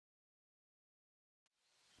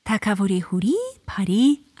Թագավորի հուրի, փարի,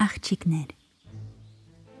 ախչիկներ։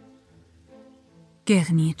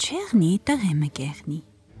 Գեղնի չեղնի տղեմը գեղնի։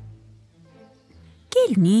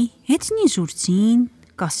 Գելնի հեծնի զուրցին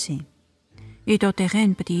կասե։ Էդո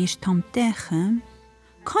տեղեն պտի իր թամ տեղը,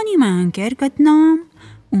 քանի մը ընկեր գտնամ,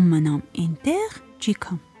 ու մնամ ենտեղ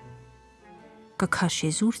ջիքամ։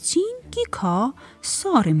 Կքաշե զուրցին գիքա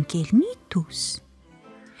սարմ գելնի դուս։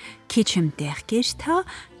 Քիչմ տեղ կերթա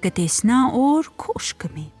կտեսնա օր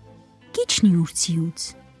կոշկմե, կիչնի ուրցիուց,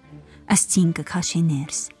 ասցին կքաշե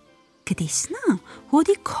ներս, կտեսնա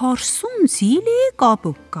հոդի քարսուն ձիլ է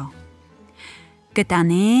կապուկկա,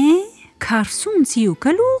 կտանե քարսուն ձիու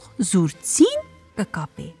կլուղ զուրցին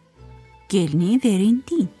կկապե, գելնի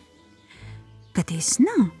վերինտին,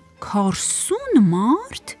 կտեսնա քարսուն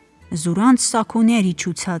մարդ զուրանց սակոների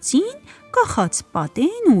չուցածին կախած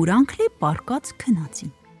պատեն ու ուրանքլե պարկած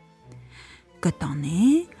քնածին, կտանե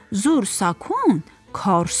զուր սակոն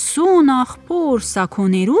քարսուն աղբոր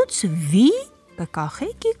սակոներուց վի կկախե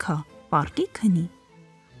գիքա պարկի քնի։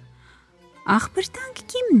 Աղբրտանք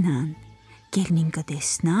կիմնան, գելնին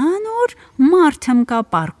կտեսնան որ մարդմ կա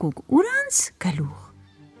պարկուկ ուրանց գլուղ։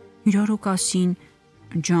 Իրարու կասին,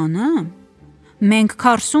 ջանը, մենք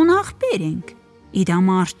քարսուն աղբեր ենք, իդա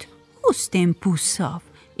մարդ ուստեմ պուսավ,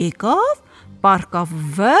 եկավ պարկավ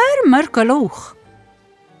վեր մր գլուղ։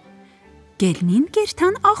 Գելնին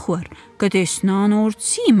կերթան ախոր, կտեսնան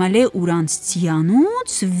օրցի մլե ուրանց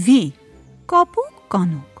ծիանուց վի, կապուկ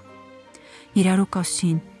կանուկ։ Իրարու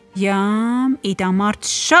կասին, յամ, իդա մարդ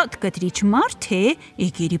շատ կտրիչ մարդ է,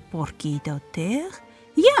 եկերի պորկի իդա տեղ,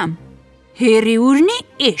 յամ, հերի ուրնի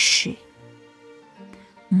էշի։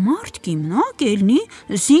 Մարդ կիմնա գելնի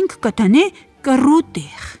զինք կտնե կռու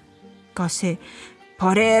տեղ, կասե,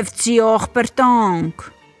 բարևցի աղբրտանք։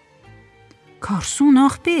 Քարսուն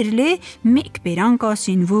աղբեր լե մեկ բերանք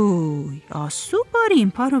ասին, ոյ, ասու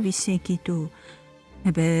բարին պարովիսեկի դու,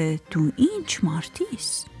 էբե դու ինչ մարդիս։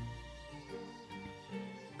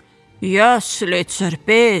 Ես լե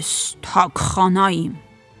ծրպես թակ խանայիմ,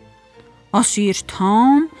 ասիր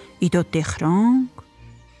թամ իդո տեխրանք,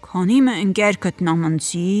 քանի մը ընգեր գտնամ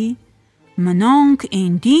ընցի, մնանք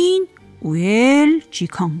էնդին ու էլ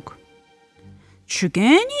ջիքանք,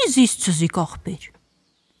 չգեն իզիս ծզիկ աղբեր։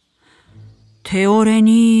 Թե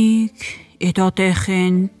օրենիք, էդա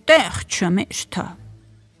տեխեն տեղ չմերթա։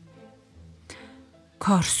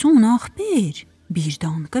 Քարսուն աղբեր,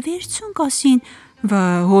 բիրդան կվերցուն կասին, վա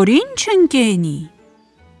հորին չընկենի։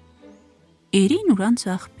 Էրին ուրանց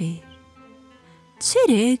աղբեր,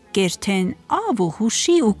 ցերեք կերթեն ավ ու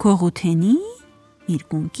հուշի ու կողութենի,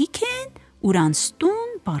 իրգուն կիքեն ուրանց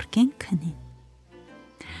տուն պարկեն քնեն։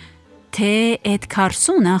 Թե էդ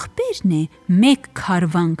քարսուն աղբերն է մեկ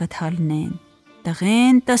քարվան կթալնեն,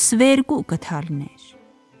 տղեն տսվերգու կթալներ։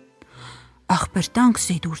 Աղբրտանք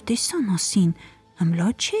զեդուր տեսան ասին, հմլա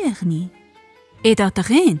չեղնի, էդա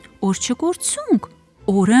տղեն որ չկործունք,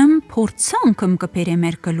 օրըմ փորձանքմ կպերը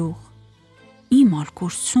մեր գլուղ, իմալ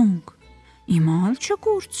կործունք, իմալ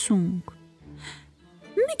չկործունք։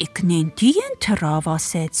 Մեկնեն դիեն թրավ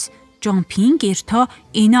ասեց, ճամփին գերթա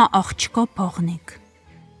ինա աղջկա պաղնեք,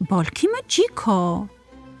 բալքիմը ջիքա,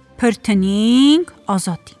 պրտնինք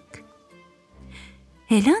ազատինք։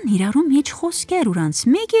 Հելան իրարում եչ խոսկեր ուրանց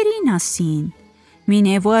մեգերին ասին,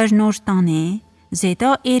 մինևոր նոր տանե, զետա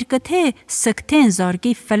երկթե սկթեն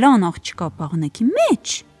զարգի ֆլան աղջկա պաղնեկի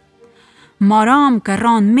մեջ, մարամ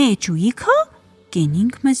կռան մեջ ու իքա,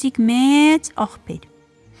 կենինք մզիկ մեծ աղբեր,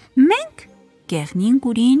 մենք գեղնին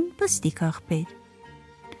գուրին պստիկ աղբեր։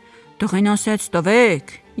 Տղեն ասեց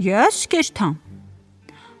տվեք, ես կերթամ։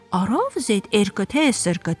 Արավ զետ երկթե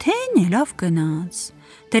սրկթեն էլավ գնաց,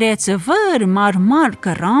 դրեց վր մարմար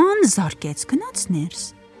կռան զարկեց գնաց ներս,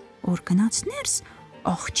 որ գնաց ներս,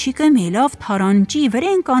 աղջիկը մելավ թարանջի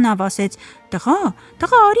վրեն կանավ ասեց,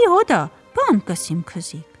 տղա արի հոդա, բան կսիմ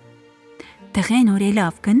քզիկ։ Տղեն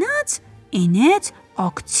օրելավ գնաց, ինեց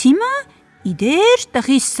ակցիմը իդեր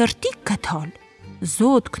տղի սրտի կթալ,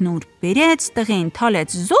 զոտքն ուր բերեց տղեն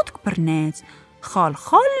թալեց զոտք բրնեց,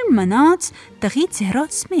 խալ մնաց տղի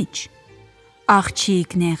ձեռած մեջ,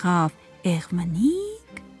 աղջիկ նեղավ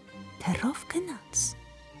էղմնիկ, թրով գնաց։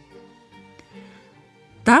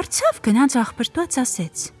 Դարձավ գնաց աղբրտված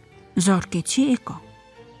ասեց, զարկեցի եկա։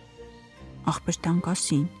 Աղբրտանք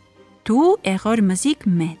ասին, դու եղար մզիկ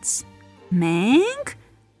մեծ, մենք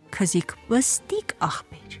քզիկ պստիկ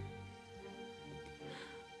աղբեր։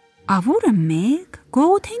 Ավուրը մեկ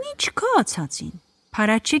գողութենի չկա ացածին,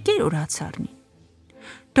 պարաչեկեր օրացարնին։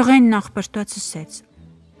 Տղենն աղբրտված ասեց,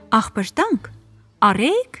 աղբրտանք,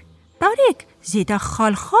 արեք, տարեք, զետա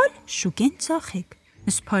խալ շուկեն ծախեք,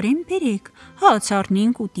 սպարեն բերեք,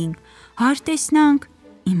 հացարնինք ուտինք, հար տեսնանք,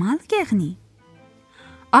 իմալ կեղնի։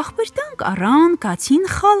 Աղբրտանք առան կացին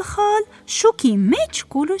խալխալ, շուքի մեջ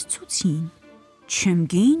կոլոսցուցին։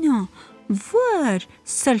 Չմգինա, վր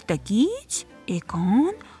սլտակից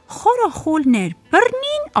եկան խորախոլներ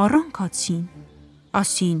բրնին առանքացին։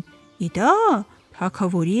 Ասին, իդա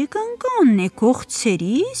թագավորի կնկանն է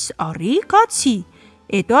կողցերիս առի կացի,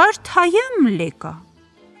 էդար թայեմ լեկա։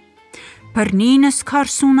 Բրնինս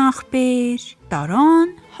քարսուն աղբեր,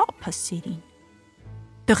 տարան հապասերին։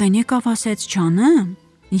 Տղենեկ ավասեց ճանım,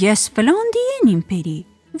 ես վլանդի են իմպերի,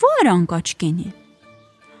 վար անկաչկեն է։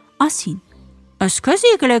 Ասին,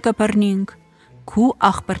 ասկզի գլեկը բրնինք, քու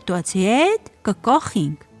աղբրտուացի էդ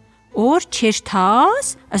կկախինք, որ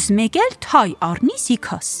չերթաս, ասմեկել թայ արնի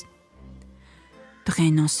զիքաս։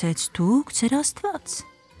 Տղեն ասեց դուք ձեր աստված,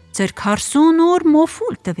 ձեր քարսուն օր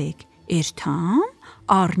մոֆուլ տվեք, երթամ,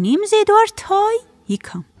 արնիմ զեդվար թայ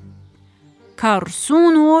հիքամ։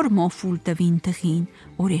 Քարսուն օր մոֆուլ տվին տղին,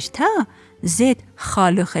 որ երթա զեդ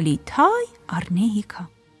խալխլի թայ արնե հիքա։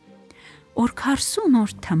 Որ քարսուն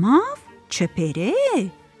օր թմավ չպերը,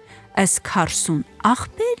 աս քարսուն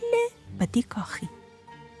աղբերլ է բտի կախի։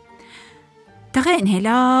 Տղեն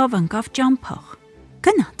հելավ ընկավ ճամփախ,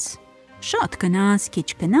 գնաց, շատ գնաց, քիչ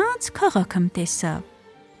գնաց, քաղաքում տեսավ,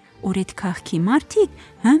 որ այդ քաղաքի մարդիկ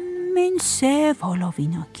հմեն սև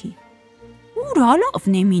հալավինակի, ուր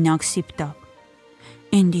հալավն է մինակ սիպտակ։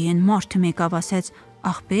 Էնդի են մարդը մեկավ ասեց,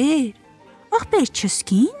 աղբեր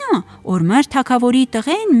չսկինա, որ մեր թագավորի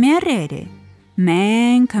տղեն մերեր է,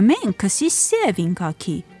 մենք սի սև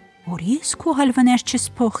ինքակի, որ ես քու հալվներ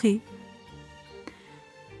չսփոխի։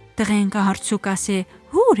 Տղեն կահարցուկ ասե,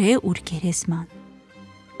 հուր է ուր գերեզման։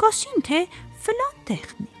 Կասին թե ֆլան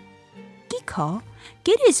տեղն է։ Գիքա,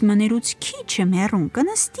 գերեզմաներուց քիչը մերուն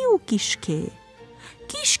կնստի ու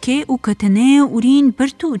կիշքե ու կտնե ուրին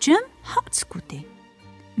բրտուջեմ հաց կուտե։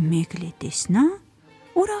 Մեկ լե տեսնա,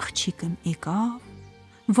 որ աղջիկım եկավ,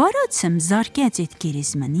 վարացım զարկեց այդ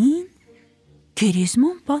գերեզմանին,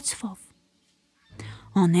 գերեզման բացվավ։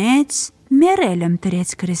 Անեց մերելım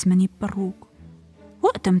դրեց գերեզմանի պռուկ,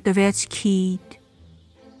 հոտım տվեց քիթ,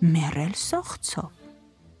 մերել սաղցավ,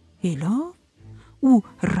 ելավ ու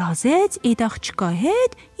ռազեց այդ աղջկա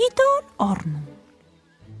հետ իդալ առնում։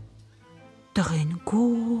 Տղեն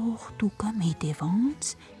գողդ ու կամ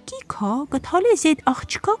հետևանց, գիքա կթալես այդ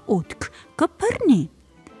աղջկա օդք, կպրնի,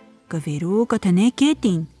 կվերու կտնե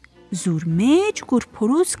գետին, զուր մեջ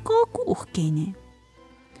գուրփորուս կակուղ կենե։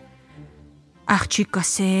 Աղջիկ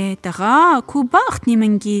կասե, տղա, քու բախտնի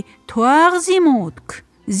մնգի, թուաղ զիմոտք,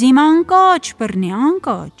 զիմանկաչ պրնի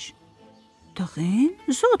անկաչ։ Տղեն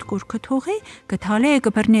զոտ գոր կթողե, կթալե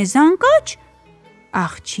կպրնե զանկաչ,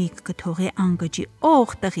 աղջիկ կթողե անգջի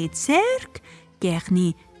օղ տղի ծերք, կեղնի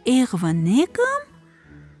էղվնեկմ,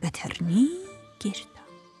 կթրնի գերտա։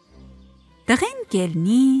 Տղեն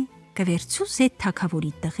գելնի, կվերցու զետ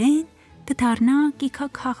թագավորի տղեն, կդարնա գիքա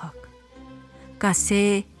քաղաք, կասե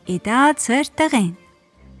էդա ծր տղեն։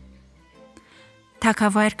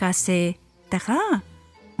 Թագավոր կասե, տղա,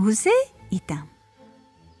 ուզե իտամ։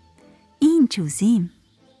 Ինչ ուզիմ,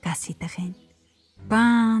 կասի տղեն,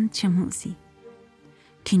 բան չմուզի։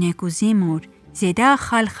 Քինեք ուզիմ որ զեդա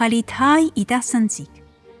խալխալի թայ իտա սնցիկ,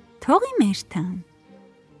 թողի մերթան։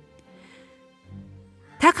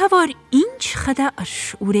 Թագավոր ինչ խդար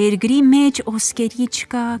ուր երգրի մեջ ոսկերի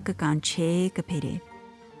չկա կկանչե կպերը,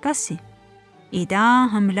 կասի, իդա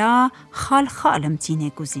հմլա խալխալմ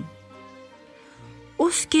ծինեք ուզիմ։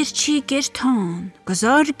 Ոսկեր չի կերթան,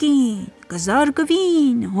 կզարգին,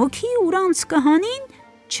 կզարգվին, հոգի ուրանց կհանին,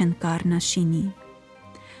 չնկարնաշինի։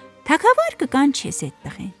 Թագավոր կկանչես էդ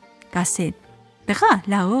տղեն, կասե, տղա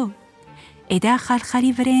լաո, էդա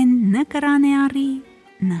խալխալի վրեն ն կրան է առի,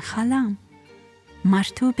 ն խալամ,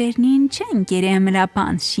 մարդու բերնին չեն գերեմ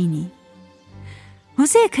լապան շինի,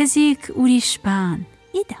 հուզեք հզիկ ուրիշ բան,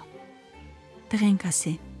 իդա։ Տղեն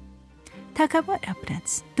կասե, թագավոր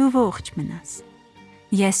ապրած, դու ողջ մնաս,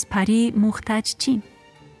 ես փարի մուխտաչ չիմ,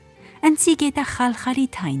 ընցիկ էդա խալխալի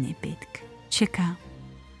թայն է պետք, չկա,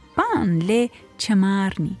 բան լե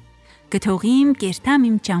չմարնի, կթողիմ կերտամ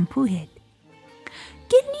իմ ճամփու հետ։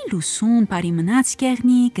 Գելնի լուսուն բարի մնաց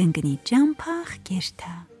կեղնի կնգնի ճամփախ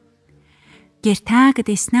կերտա։ Կերտա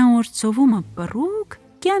կտեսնա որ ծովումը պռուկ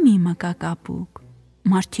կյամի մկակապուկ։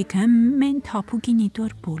 Մարդիկ հմեն թափուկինի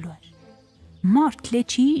դոր բոլոր։ Մարդ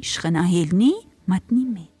լեչի իշխնա հելնի մտնի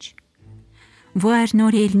մեջ։ Վար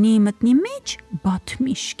նոր հելնի մտնի մեջ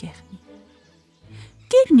բաթմիշ կեղնի։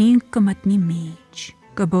 Գելնին կմտնի մեջ,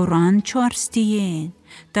 կբորան չարստիեն,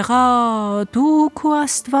 տղա դու քու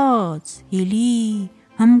աստված, հելի,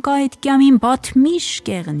 հմկա այդ կյամին բաթմիշ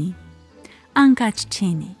կեղնի, անկաչ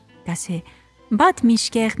չենի, կասե, բաթմիշ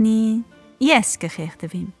կեղնի, ես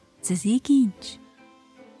կխեղդվեմ, ձզիկ ինչ։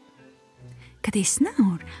 Կտեսնա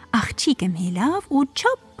որ աղջիկը մելավ ու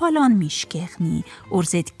չափալան միշկեղնի, որ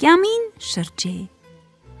զետ կյամին շրջե։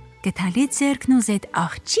 Կթալի ձերքն ու զետ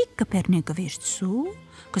աղջիկ կպերնե կվերցու,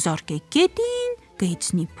 կզարկե կետին,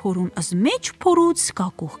 կհիցնի փորուն ըզ մեջ փորուց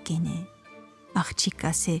կակուղ կենե։ Աղջիկ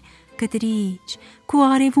կասե, կտրիչ, քու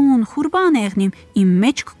արևուն խուրբան եղնիմ, իմ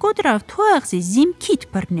մեջ կկոտրավ թողզի զիմքիտ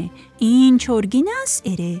բրնե, ինչ որ գինաս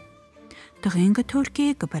էրե։ Տղեն կթորկե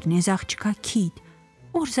կբրնե աղջիկա քիտ,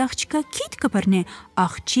 որ աղջիկա քիտ կբրնե,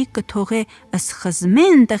 աղջիկ կթողե ըս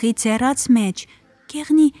խզմեն տղի ձեռած մեջ,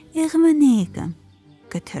 կեղնի եղմնեկը,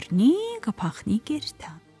 կթրնի կփախնի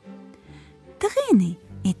կերտա։ Տղեն է,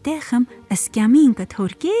 էտեղմ ըսկյամին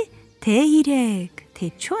կթորկե, թե 3, թե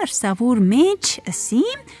 4 սավուր մեջ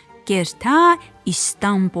ըսիմ, կերտա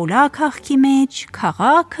Իստանբուլա քաղաքի մեջ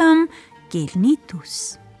քաղաքım գելնի դուս։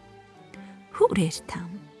 Հուր երթամ,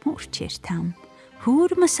 հուր չերթամ,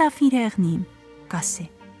 հուր մսաֆիր եղնիմ, կասե։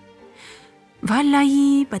 Վալայի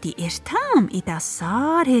բադի երթամ,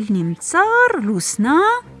 իտասար հելնիմ ծար լուսնա,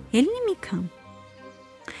 հելնի միքամ։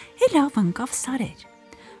 Հելավ ընկավ սարեր,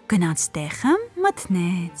 գնաց տեղım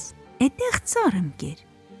մտնեց, էտեղ ծարım կեր,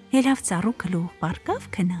 հելավ ծարու կլուղ բարկավ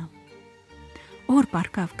կնավ։ Որ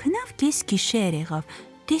բարկավ կնավ կես գիշեր եղավ,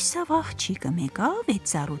 տեսավ աղջիկը մեկավ էտ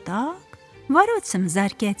ծարու տակ, վարոցım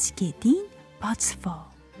զարկեց գետին բացվավ։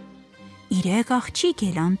 3 աղջիկ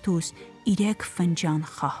ելան դուս, 3 ֆնջան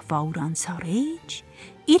խահվա ուրանց առեջ,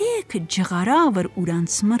 3 ջղարավր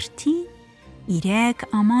ուրանց մրթին, 3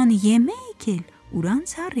 աման եմեկ էլ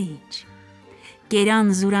ուրանց առեջ։ Կերան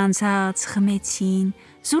զուրանցած խմեցին,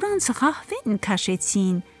 զուրանց խահվեն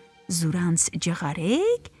քաշեցին, զուրանց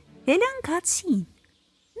ջղարեկ հելան կացին,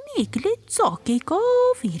 մեկ լե ծակ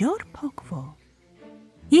եկավ իրար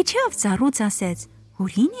փակվավ։ Իջավ ծառուց ասեց,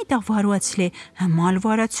 հուրին է դա վարուացլե, հմալ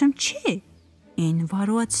վարացում չէ, են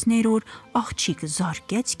վարուացներ որ աղջիկ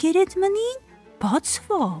զարկեց կերետ մնին,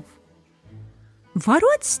 բացվավ։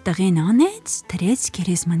 Վարուած տղեն անեց, դրեց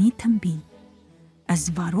կերեզմանի թմբին, ըզ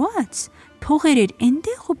վարուած թողեր էր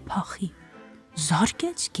էնդեղ ու փախի,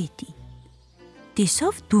 զարկեց գետին,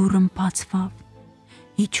 տեսավ դուրըմ բացվավ,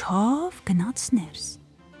 իջավ գնաց ներս,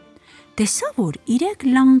 տեսավ որ 3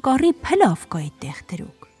 լանկարի փլավ կա այդտեղ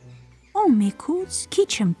դրուկ, ու մեկուց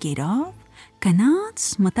քիչմ կերավ, գնաց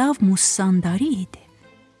մտավ մուսանդարի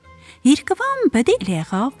հետև։ Երկվան բդել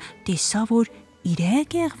եղավ, տեսավ որ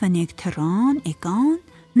 3 եղվնեք թրան եկան,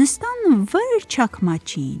 նստան վր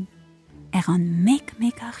չակմաչին, եղան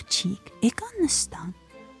մեկ աղջիկ, եկան նստան,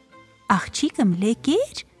 աղջիկը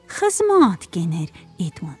մլեկեր խզմատ կեներ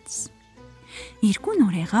էդմոնց։ 2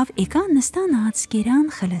 օր եղավ եկան նստան ածկերան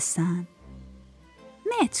խլսան։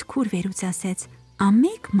 Մեծ քուր վերուց ասեց,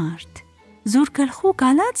 ամեկ մարդ, զուր գլխու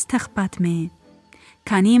գալած թխպատմե,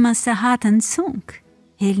 քանի մսահատ ընցունք,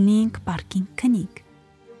 հելնինք պարկինք կնիկ։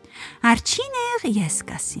 Արջին եղ ես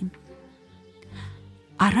կասիմ։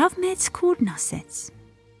 Արավ մեծ քուրն ասեց,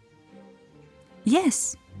 ես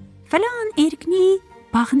վլան երկնի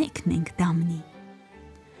բաղնեկն ենք դամնի,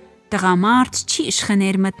 տղամարդ չի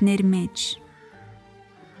իշխներ մտներ մեջ,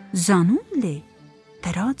 զանուն լե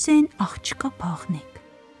դրած են աղջկա բաղնեք։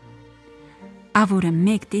 Ավուրը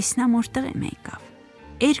մեկ տեսնամոր տղեմ եկավ,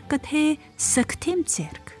 երկթե սկթեմ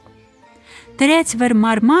ձերք, դրեց վր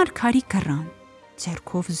մարմար քարի կռան,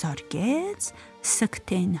 ձերքով զարկեց,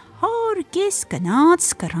 սկթեն հարգես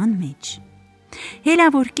գնաց կռան մեջ։ Հելա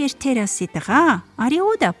որ կերթերասի տղա, արի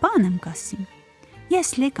ոդա պանմ կասիմ,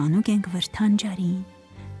 ես լեկ անուկ ենք վրթանջարին,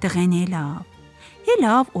 տղեն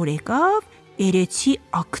հելավ օրեկավ, երեցի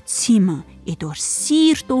ակցիմը, էդ որ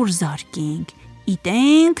սիրտ որ զարկենք,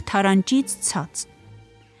 իտենք թարանջից ցած։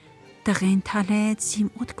 Տղեն թալեց զիմ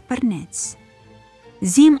օդք բրնեց,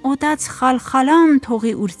 զիմ օդած խալխալան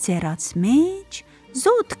թողի ուր ձերած մեջ,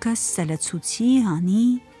 զոտքս սլցուցի հանի,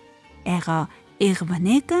 եղա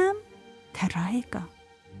եղվնեկմ թրա եկա։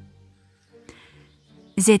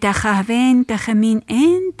 Զետախահվեն տխմին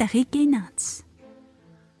են տղի կենաց։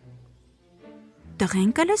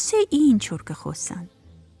 Տղեն կլսե ինչ որ կխոսան։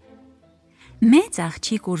 Մեծ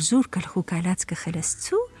աղջիկ որ զուր գլխու գալած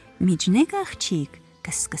կխլսցու, միջնեկ աղջիկ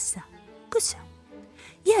կսկսա, կսա։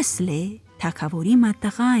 Ես լե թագավորի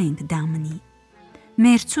մատաղա ենք դամնի,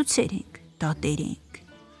 մեր ցուցեր ենք, դատեր ենք,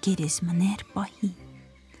 գերեզմներ պահի,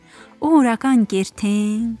 օրական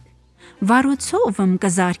կերթենք, վարոցովմ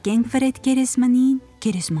կզարկենք վրետ գերեզմանին,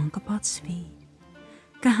 գերեզման կբացվի,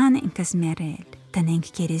 կհանենք զմերել, տնենք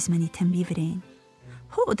գերեզմանի թմբի վրեն,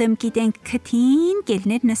 հոդմ գիտենք քթին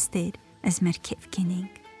կելներ նստեր, զմեր քեվ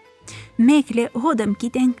կենենք, մեկ լե հոդմ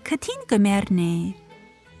գիտենք քթին կմերներ,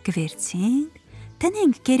 գվերցենք,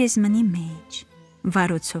 տնենք գերեզմանի մեջ,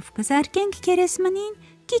 վարոցով կզարկենք գերեզմանին,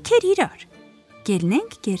 կիքեր իրար,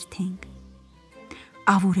 կելնենք կերթենք։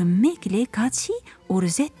 Ավուրը մեկ լե գացի, որ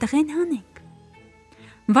զետ տղեն հանենք։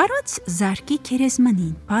 Վարոց զարկի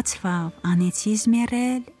գերեզմանին, բացվավ, անեցի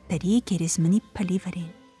զմերել, դրի գերեզմանի փլի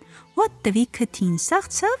վրեն։ Ոտ տվի քթին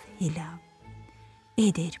սաղցավ հելավ։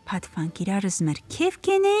 Էդեր պատվանք իրար զմեր քև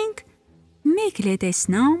կենենք, մեկ լե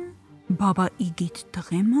տեսնամ, բաբա իգիտ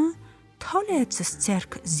տղեմը թալեցս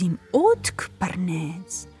ծերք զիմ օդք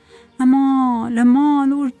բրնեց,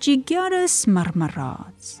 հմալ ուր ճիգյարս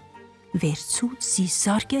մրմրած, վերցուց զի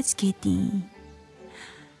զարկեց գետին։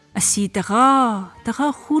 Ասի տղա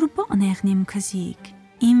խուրբան եղնիմ քզիկ,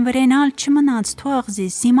 իմ վրենալ չմնաց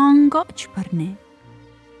թողզիս զիմ անգաչ բրնե։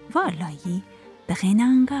 Վալայի տղեն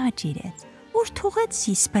անգաչ իրեց, որ թողեց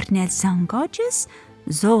զիս բրնել զանգաչս,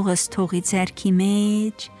 զողս թողի ձերքի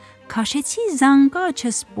մեջ, քաշեցի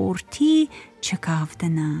զանգաչս պորթի չկավ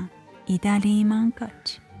դնա, իդալի իմ անգաչ։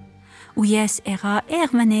 Ու ես եղա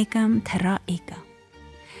եղվնեկմ թրա եկա։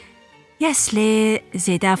 Ես լե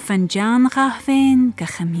զեդա ֆնջան խահվեն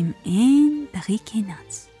կխմիմ են դղի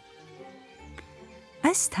կենաց։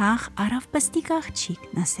 Աստաղ արավ պստիկ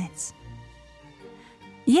աղջիկն ասեց։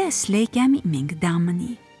 Ես լե կյամի մենք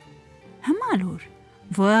դամնի։ Հմալուր,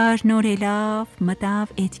 որ նորելավ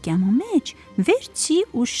մտավ էդ կյամու մեջ, վերցի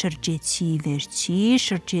ու շրջեցի,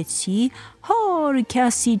 հոր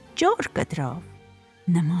կյասի ճոր կտրավ,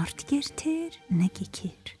 նմարդ կերթեր,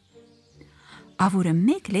 նկիքեր։ Ավուրը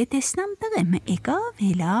մեկ լե տեսնամ տղեմը եկավ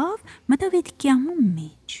հելավ մտավ էդ կյամու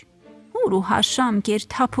մեջ, ուր ու հաշամ կեր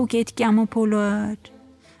թապուկ էդ կյամու պոլոր,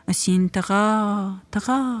 ասին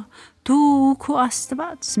տղա, դու քու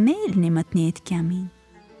աստված մելնի մտնի էդ կյամին,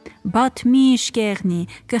 բատ միշ կեղնի,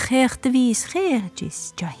 կխեղտվիս, խեղջիս,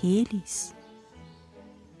 ջահելիս։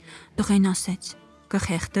 Տղեն ասեց,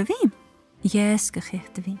 կխեղտվիմ, ես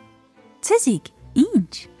կխեղտվիմ, ծեզիկ,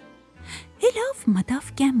 ինչ, հելավ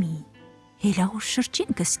մտավ կյամին, հելա որ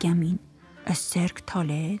շրջին կսկյամին, ըս ձերք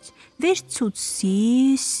թալեց, վերցուց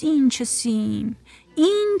սիս,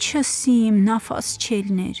 ինչըսիմ, նավաս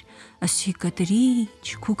չելներ, ասի կտրիչ,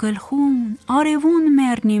 քու գլխուն, արևուն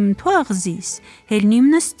մերնիմ, թողզիս, հելնիմ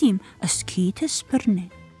նստիմ, ըս քիթս բրնե։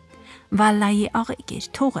 Վալայի աղեկեր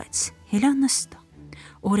թողեց, հելա նստա,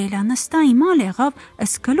 օրելա նստա իմալ եղավ,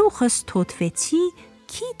 ըս գլուխս թոտվեցի,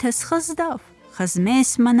 քիթս խզդավ, խզմես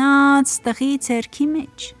մնաց տղի ձերքի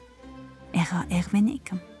մեջ։ Եղա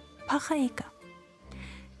եղվենեկմ, պախա եկա։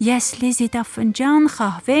 Ես լեզիտա ֆնջան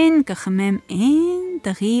խահվեն կխմեմ են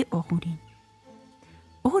տղի օղուրին։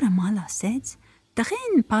 Օրը մալ ասեց,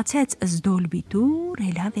 տղեն բացեց զդոլբիտուր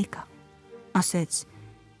հելավ եկա։ Ասեց,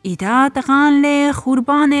 իդա տղան լե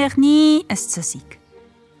խուրբան եղնի ըսծսիկ։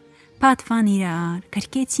 Պատվան իրար,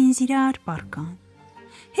 կրկեցին զիրար պարկան։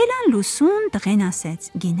 Հելան լուսուն տղեն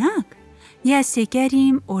ասեց, գինակ, ես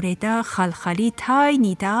եկերիմ օրեդա խալխալի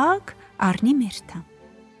թայնի դակ, արնի մերթա։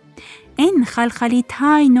 Են խալխալի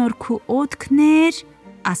թայ նոր քու օդքներ,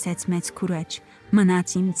 ասեց մեծ քուրաչ,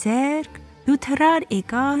 մնաց իմ ձերք, դու թրար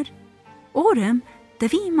եկար, օրըմ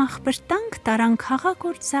տվի իմ աղբրտանք տարան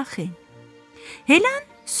քաղաքոր ծախեն։ Հելան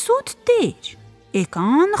սուտ տեր,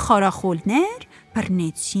 եկան խարախոլներ,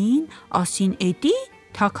 բրնեցին, ասին էդի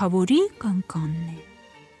թագավորի կնկանն է։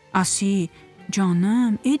 Ասի,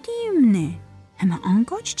 ջանım, էդի իմն է, հմա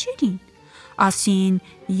անգաչ չերին։ Ասին,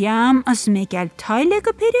 յամ ըս մեկել թայլ է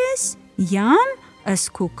կպերես, յամ ըս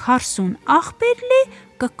քու քարսուն աղբերլե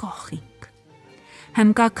կկախինք։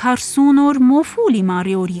 Հմկա քարսուն օր մոֆուլի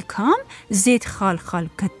մարի օրիքամ, զետ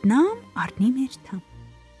խալխալ գտնամ, արնի մերթամ։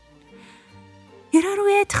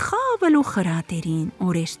 Երարու էդ խավլու խրատերին,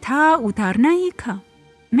 օրերթա ու դարնայիքա,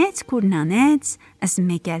 մեծ կուրնանեց, ըս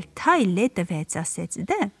մեկել թայլ է տվեց, ասեց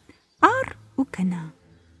դե, ար ու կնա։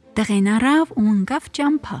 Տղեն արավ ու ընկավ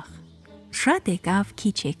ճամփախ, շատ եկավ,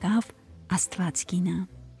 քիչ եկավ, աստված գինա։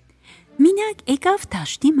 Մինակ եկավ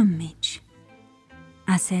դաշտիմը մեջ,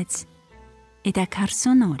 ասեց, էդա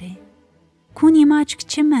քարսուն օր է, քուն իմ աչք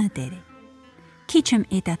չմըդեր է, քիչմ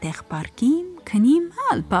էդա տեղ պարկիմ, քնիմ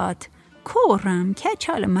հալբատ, քորմ,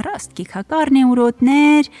 քյաչալը մրաստ կիքա կարնե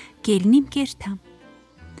ուրոտներ, կելնիմ կերթամ։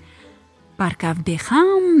 Պարկավ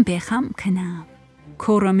բեխամ քնավ,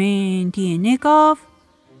 քորմեն դիեն եկավ,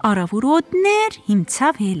 արավ ուրոտներ,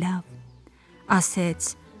 հիմցավ հելավ։ Ասեց,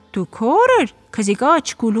 դու քորր, քզիկա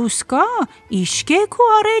աչկուլուս կա, իշկե քու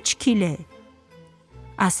արեչ կիլե։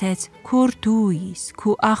 Ասեց, քոր դույս,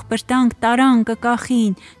 քու աղբրտանք տարան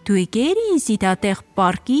կկախին, դու եկերի զիտատեղ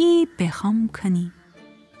պարկի բեխամ քնի։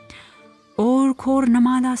 Օր քոր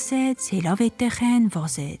նման ասեց, հելավ էտտեղ են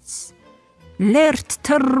վազեց։ Լերտ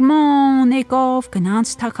թրման եկավ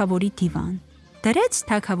գնանց թագավորի դիվան, դրեց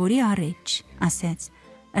թագավորի առեջ, ասեց,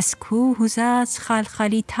 Ասկու հուզած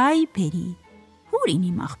խալխալի թայ բերի, հուրին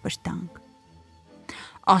իմ աղբրտանք։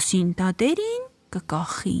 Ասին տատերին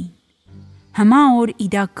կկախին, հմա որ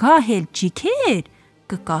իդա գահել ջիքեր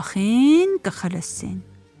կկախեն կխլսեն։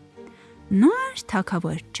 Նոր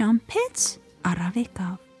թագավոր ճամփեց առավ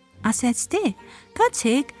եկավ, ասեց դե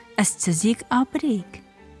կացեք ըստ ձզիկ ապրեք,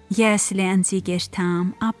 ես լենցի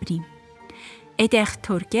գերթամ ապրիմ։ Էտեղ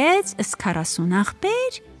թորկեց ըստ 40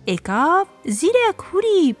 աղբեր, եկավ զիրեք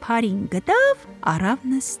հուրի փարին գտավ, առավ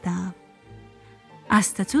նստավ։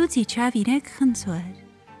 Աստծուց իջավ 3 խնձոր,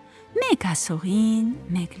 մեկ ասողին,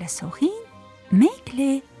 մեկ լսողին, մեկ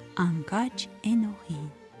լե անկաչ էնողին։